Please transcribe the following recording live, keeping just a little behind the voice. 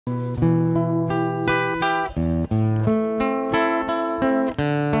Bước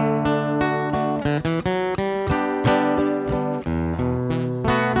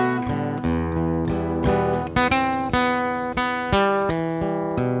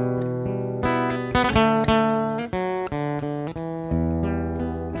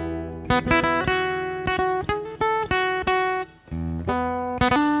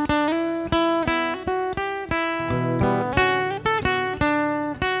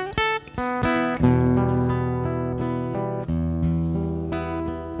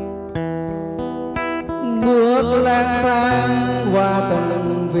lang thang qua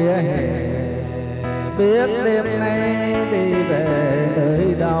từng vỉa hè, biết đêm nay đi về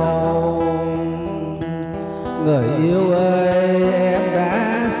nơi đâu. Người yêu ơi em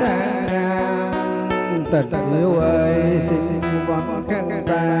đã sang ngang, tình yêu ơi xin vắng khăn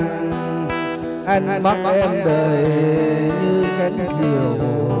tang. Anh bắt em đời như cánh diều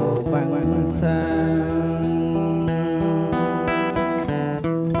vắng sang.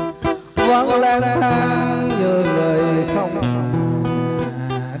 Vắng lang thang như người không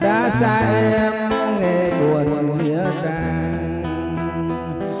đã xa em nghe buồn nghĩa trang.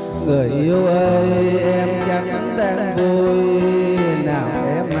 Người yêu ơi em chắc đang vui, nào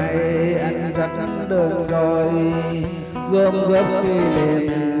em hay anh rất đơn côi. Gom góp kỷ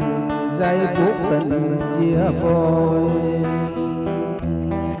niệm giây phút tình chia phôi.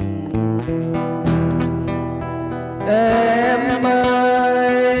 Em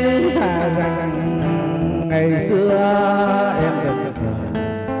ơi thà rằng ngày xưa em được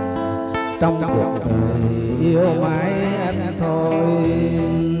trong cuộc đời yêu mãi anh thôi,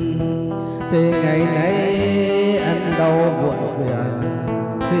 thì ngày nay anh đâu buồn phiền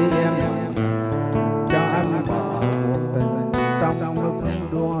khi em cho anh bỏ cuộc tình trong lúc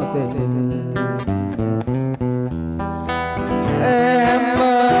đua tình. Em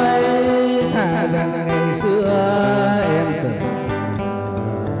ơi thà rằng ngày xưa em từng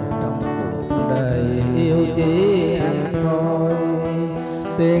trong cuộc đời yêu chỉ anh thôi,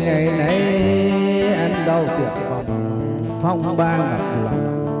 thì ngày nay anh đâu tuyệt vọng phong ba ngập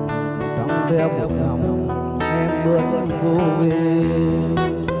lòng. Trong theo buổi hồng em bước vô vi,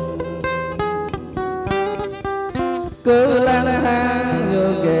 cứ lang thang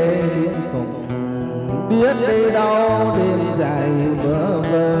như kẻ điên khùng, biết đi đâu đêm dài bơ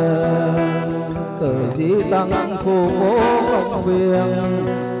vơ. Từ Di Tăng khu phố công viên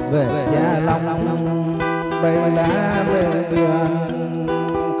về Gia Long bay lá về biển,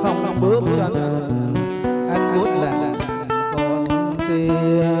 không bước chân anh bút là con tim.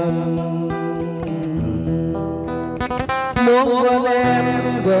 Muốn quên em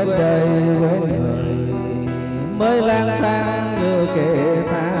quên đời quên người, mới lang thang như kẻ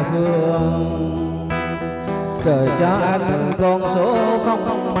tha phương. Trời cho anh con số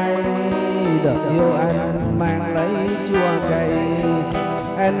không may, đợt yêu anh mang lấy chua cay.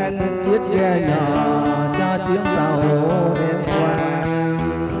 Anh chiếc ghe nhỏ cho chuyến tàu em qua.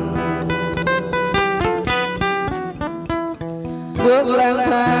 Bước lang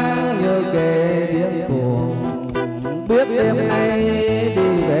thang như kẻ điên cuồng, biết đêm nay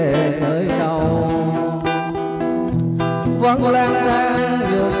đi về nơi đâu. Vẫn lang thang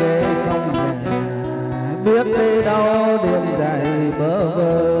như kẻ không nhà, biết đi đâu đêm dài bơ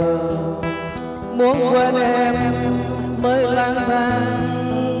vơ. Muốn quên em mới lang thang,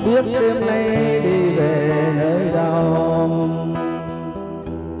 biết đêm nay đi về nơi đâu.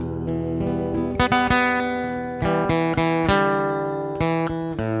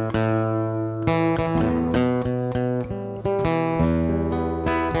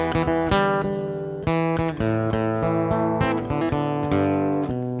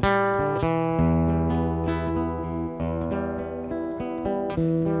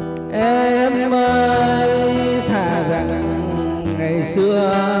 Em ơi thà rằng ngày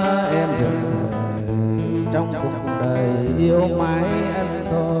xưa em được trong cuộc đời yêu mãi anh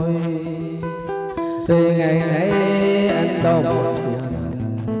thôi, thì ngày nay anh đâu buồn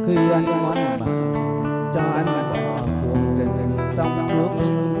phiền khi anh ngoan bằng cho anh bỏ cuộc tình trong nước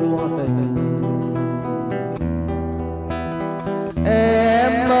đua tình.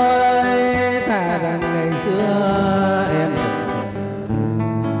 Em ơi thà rằng ngày xưa em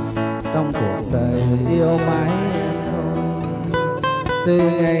trong cuộc đời yêu mãi anh thôi, từ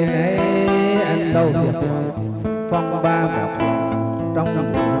ngày nay anh đâu tuyệt vọng phong ba một trong năm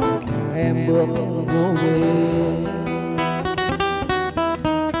em bước vô vi.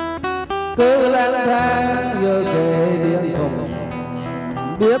 Cứ lang thang như kẻ điên khùng,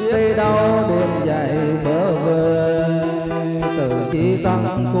 biết đi đâu đêm dài bơ vơ. Từ Chi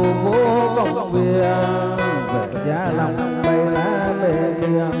Tăng khu phố công viên về giá lòng bay lá bề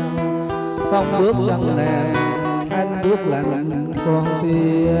kia. Không bước chân đèn anh bước lạnh con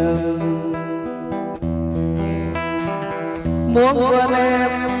tiên. Muốn quên em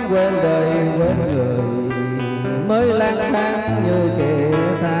quên đời quên người, mới lang thang như kẻ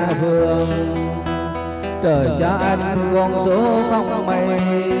tha phương. Trời cho anh con số không may,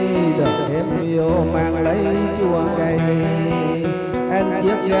 đợi em yêu mang lấy chua cay. Anh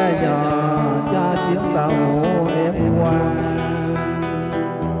chiếc ga nhỏ cho chuyến tàu em qua.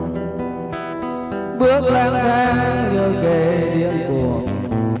 Bước lang thang như kẻ điên cuồng,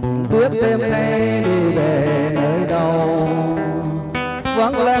 biết đêm nay đi về nơi đâu.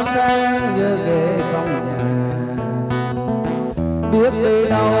 Vẫn lang thang như kẻ không nhà, biết đi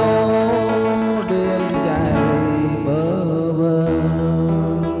đâu.